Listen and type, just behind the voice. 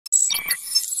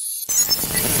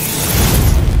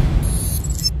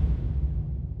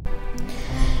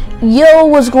Yo,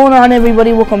 what's going on,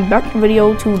 everybody? Welcome back to the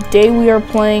video. Today we are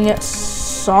playing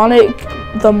Sonic,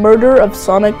 the Murder of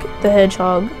Sonic the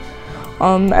Hedgehog.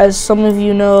 As some of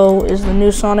you know, is the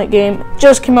new Sonic game. It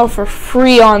just came out for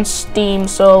free on Steam,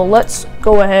 so let's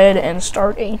go ahead and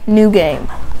start a new game.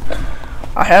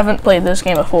 I haven't played this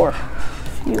game before.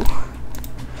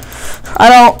 I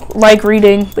don't like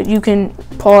reading, but you can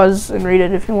pause and read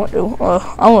it if you want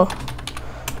to.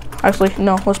 Actually,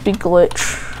 no, let's be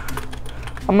Glitch.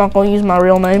 I'm not going to use my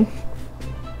real name.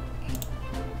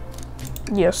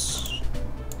 Yes.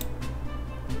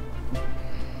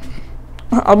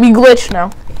 I'll be Glitch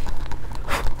now.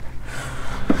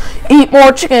 Eat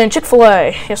more chicken,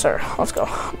 Chick-fil-A. Yes, sir. Let's go.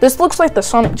 This looks like the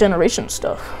Sonic Generation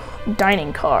stuff.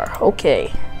 Dining car.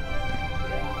 Okay.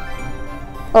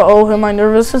 Uh-oh, am I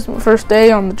nervous? This is my first day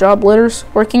on the job letters.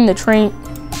 Working the train.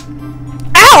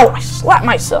 Ow! I slapped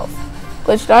myself.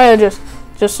 Glitch, I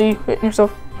just see hitting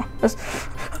yourself.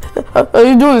 How are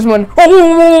you doing this one?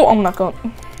 Oh, I'm not going.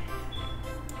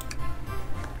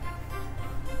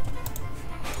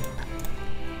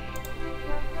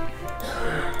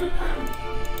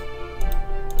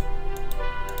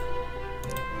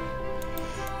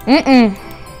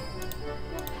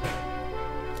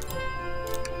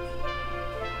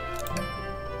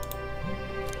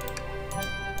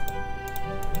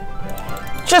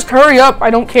 Just hurry up, I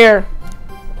don't care.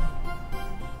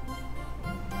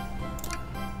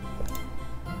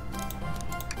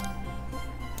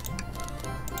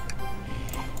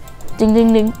 Ding,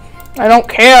 ding, ding. I don't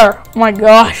care. Oh my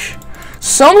gosh.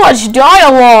 So much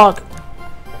dialogue.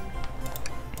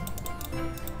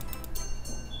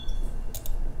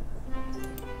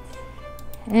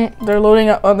 They're loading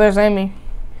up. Oh, there's Amy.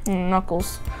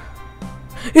 Knuckles.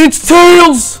 It's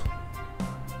Tails!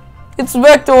 It's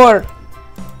Vector.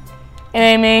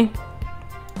 Amy.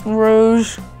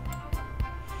 Rouge.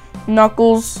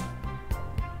 Knuckles.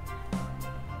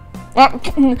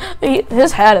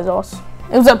 His hat is awesome.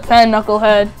 It was a pen,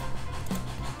 knucklehead.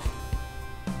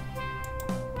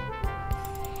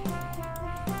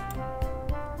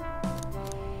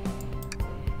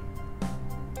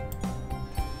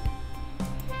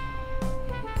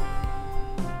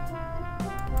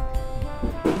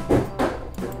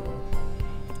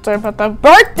 Sorry about that.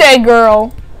 Birthday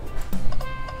girl!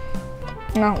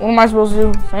 No, what am I supposed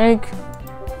to do? Think.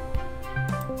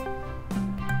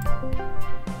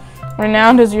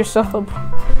 Renowned as your sub.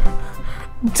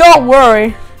 Don't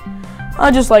worry,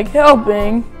 I just like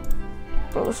helping.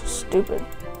 Bro, this is stupid.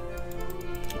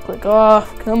 Click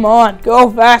off. Come on, go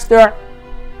faster.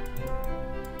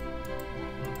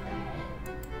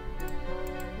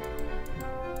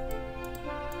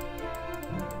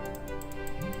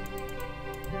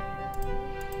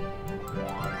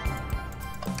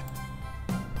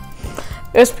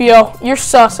 SPO, you're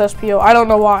sus, SPO. I don't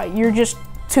know why. You're just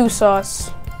too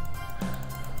sus.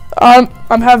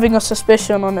 I'm having a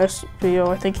suspicion on SPO.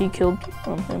 I think he killed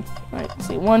him. Alright, let's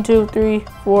see. 1, 2, 3,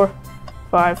 4,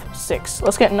 5, 6.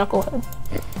 Let's get Knucklehead.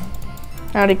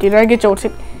 Howdy, kid. I get your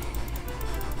tip.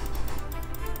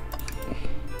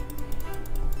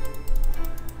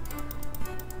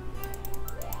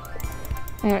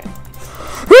 Alright.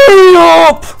 Hurry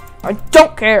up! I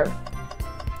don't care.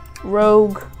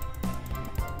 Rogue.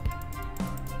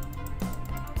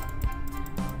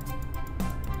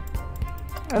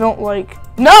 I don't like.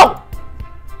 No!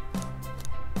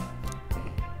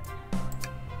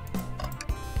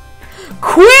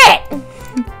 Quit!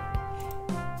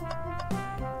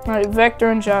 Alright, Vector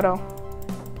and Shadow.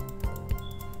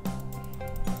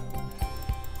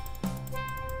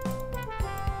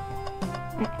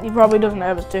 He probably doesn't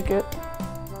have his ticket.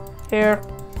 Here.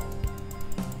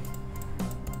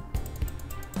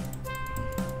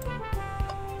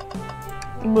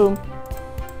 Boom.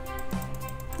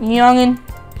 Youngin'.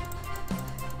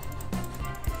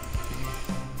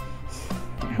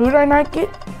 Who did I not get?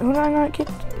 Who did I not get?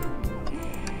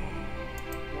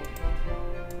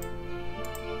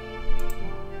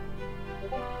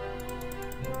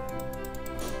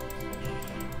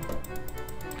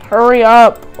 Hurry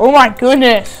up. Oh my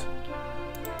goodness.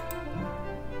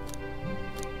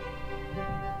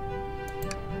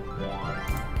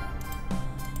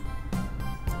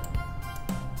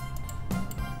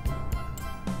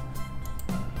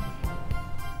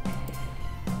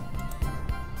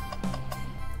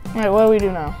 Alright, what do we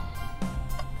do now?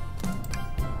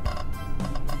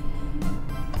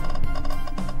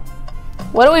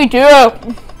 What do we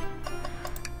do?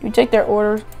 You take their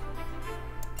orders.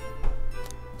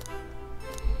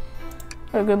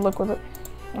 Have good luck with it.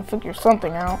 I'll figure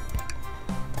something out.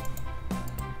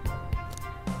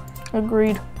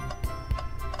 Agreed.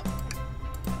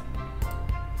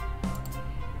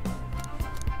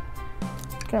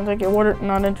 Can't take your order.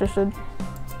 Not interested.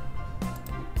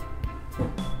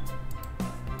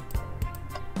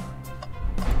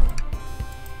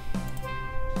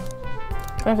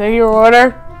 Can I take your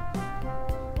order?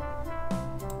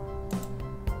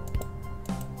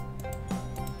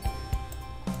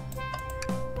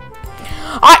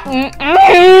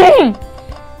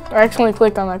 I accidentally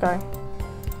clicked on that guy.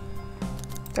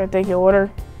 Can I take your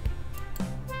order?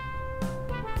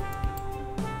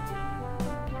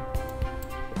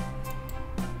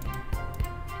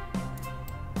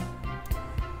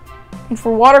 And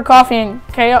for water, coffee, and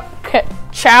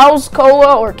Chow's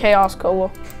Cola or Chaos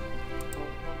Cola?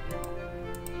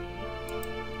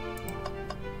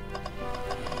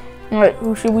 Alright,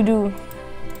 who should we do?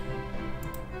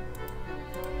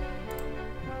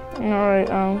 Alright,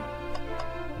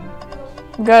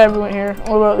 we got everyone here.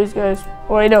 What about these guys?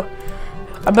 Oh, wait, no.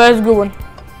 I bet it's a good one.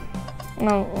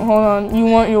 No, hold on. You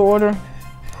want your order?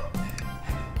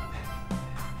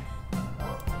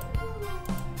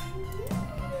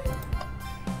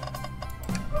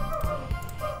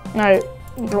 Alright,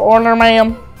 your order,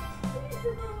 ma'am.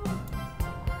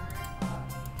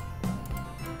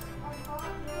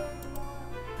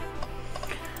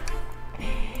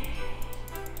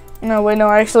 No, wait, no,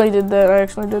 I actually did that.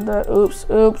 Oops.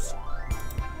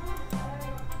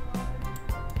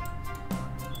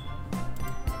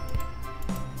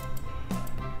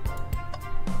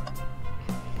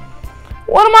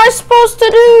 What am I supposed to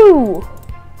do?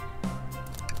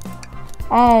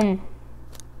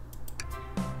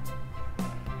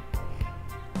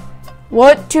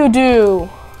 What to do?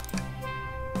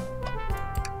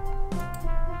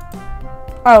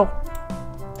 Oh.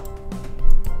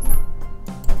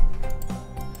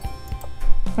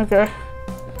 Okay.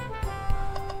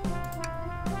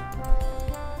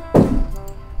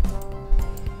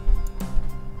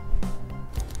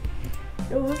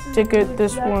 Ticket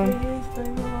this one.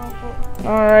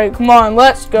 Alright, come on,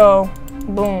 let's go.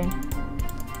 Boom.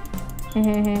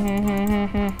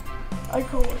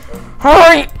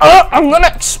 Hurry up! I'm gonna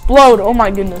explode. Oh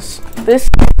my goodness. This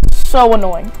is so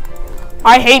annoying.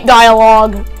 I hate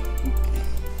dialogue.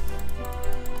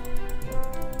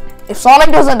 If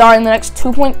Sonic doesn't die in the next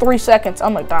 2.3 seconds,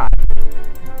 I'm gonna die.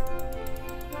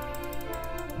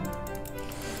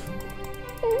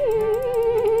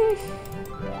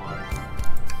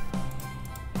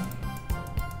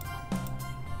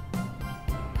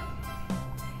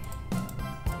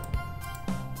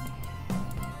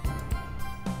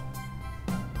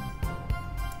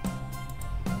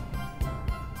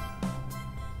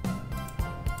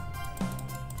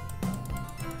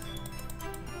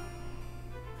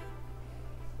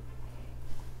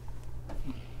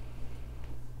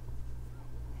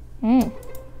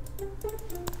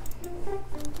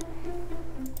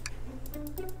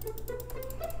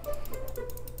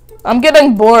 I'm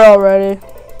getting bored already.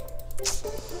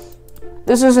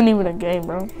 This isn't even a game,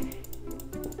 bro.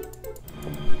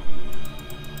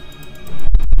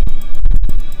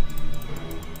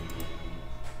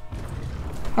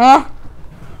 Huh?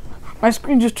 My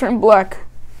screen just turned black.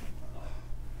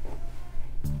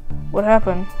 What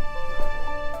happened?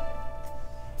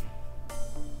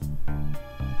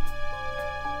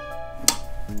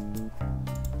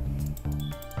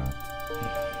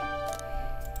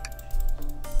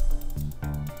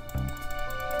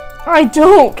 I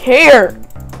don't care.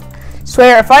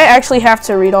 Swear, if I actually have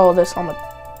to read all of this, I'm gonna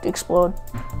explode.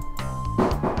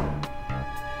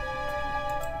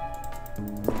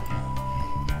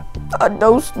 A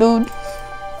dose, dude.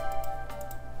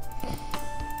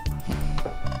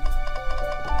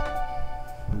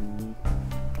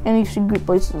 Any secret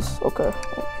places? Okay.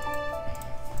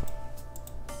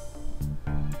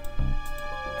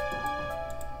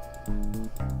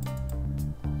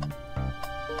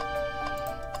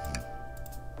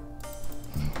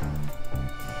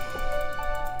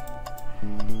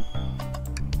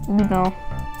 You know.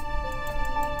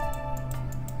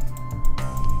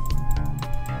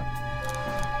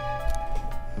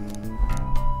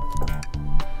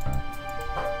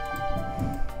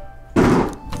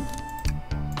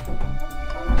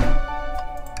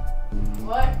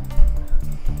 What?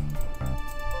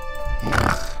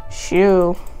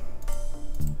 Shoo.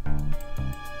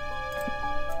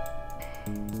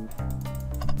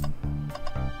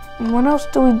 What else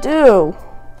do we do?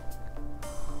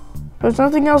 There's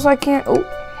nothing else I can't. Oh.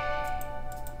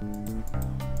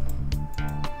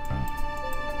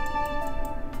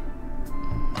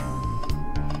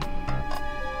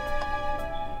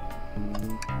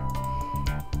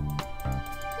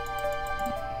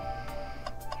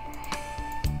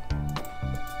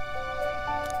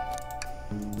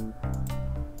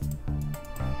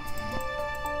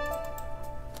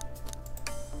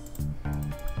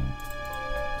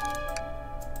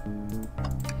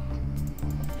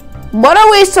 What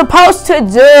are we supposed to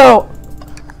do?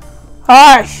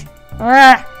 Hush.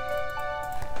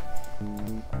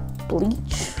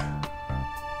 Bleach.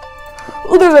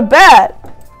 Ooh, there's a bat.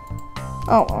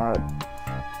 Oh, alright.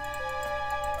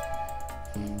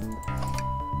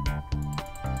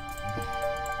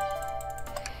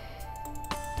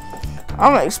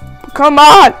 Come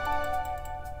on.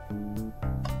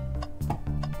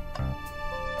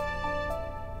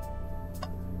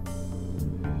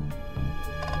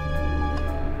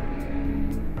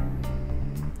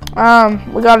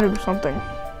 We gotta do something.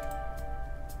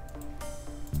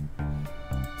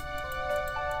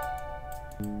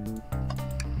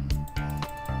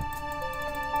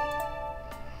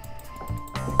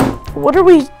 What do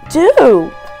we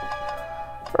do?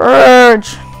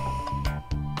 Urge.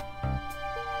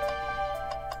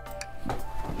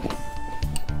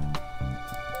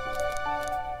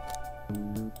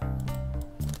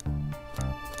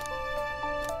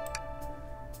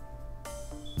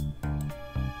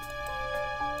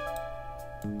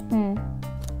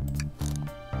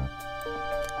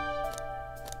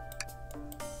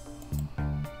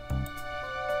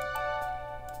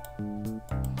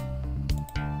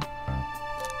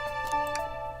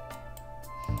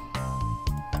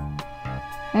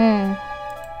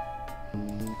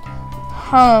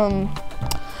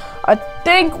 I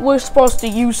think we're supposed to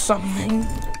use something.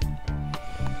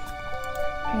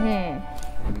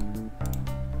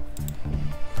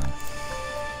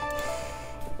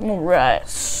 Alright,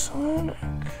 Sonic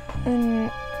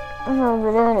and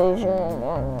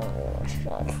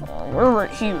we're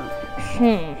right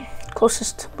here.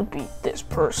 Closest would be this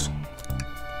person.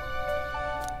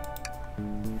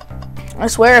 I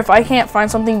swear, if I can't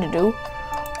find something to do,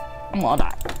 I'm gonna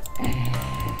die.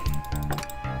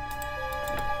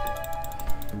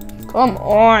 Come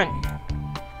on.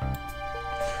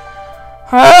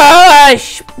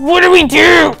 Hush! What do we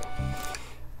do?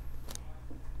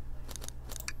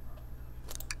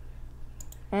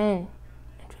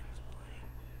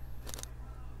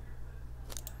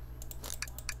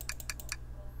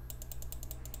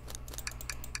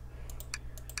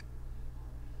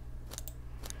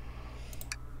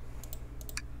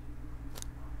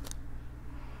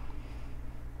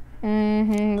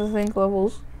 The think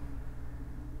levels.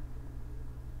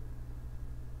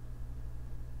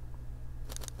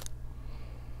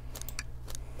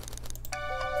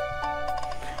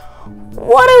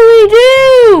 What do we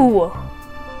do?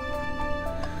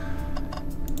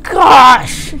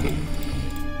 Gosh.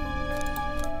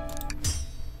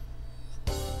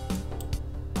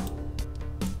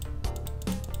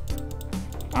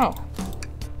 Oh.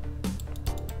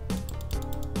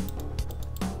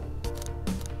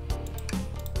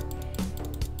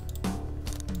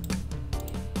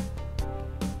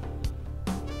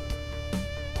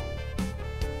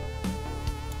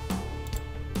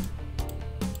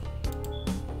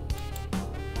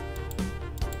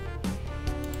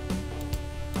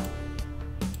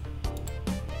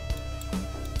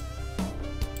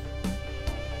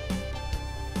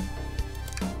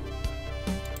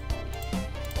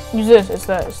 Use this,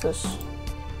 it's this.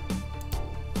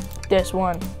 This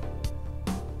one.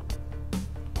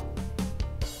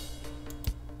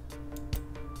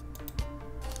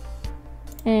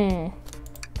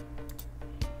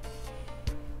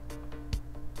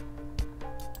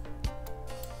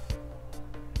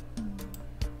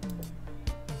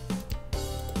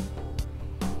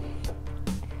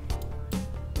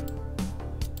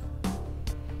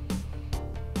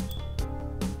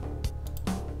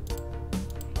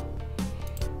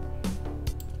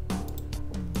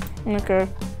 Okay.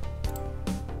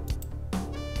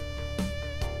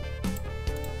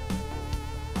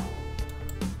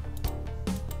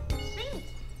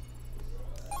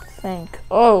 Think.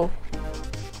 Oh.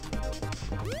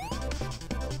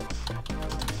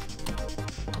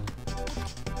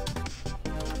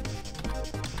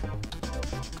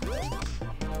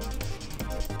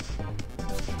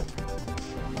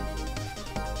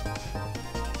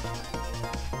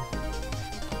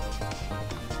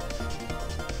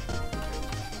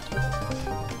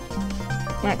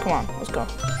 Alright, come on, let's go.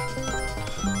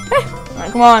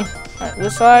 Alright, come on. Alright,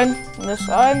 this side, this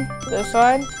side, this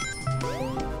side.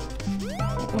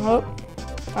 Oh,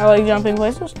 I like jumping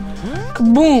places.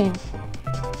 Kaboom!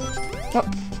 Oh,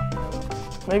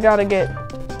 we gotta get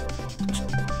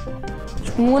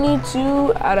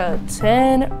 22 out of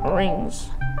 10 rings.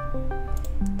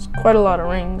 It's quite a lot of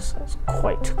rings. That's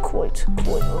quite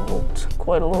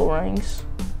a little rings.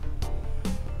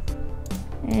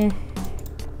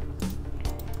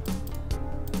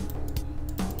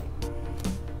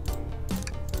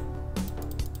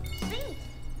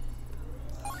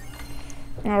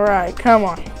 Alright, come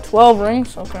on. 12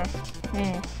 rings? Okay.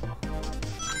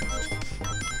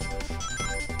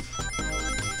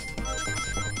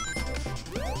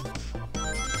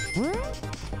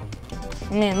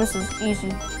 Man, this is easy.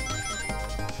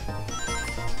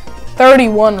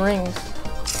 31 rings.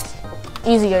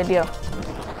 Easy idea.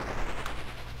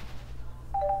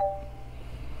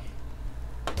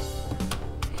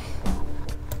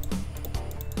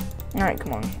 Alright,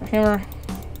 come on. Hammer.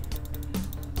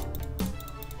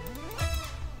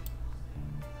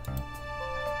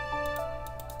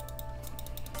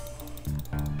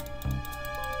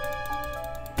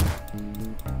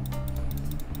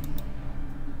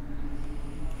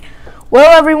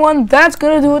 Well, everyone, that's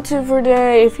gonna do it for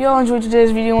today. If y'all enjoyed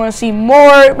today's video and want to see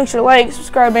more, make sure to like,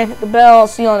 subscribe, and hit the bell. I'll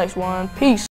see y'all next one. Peace.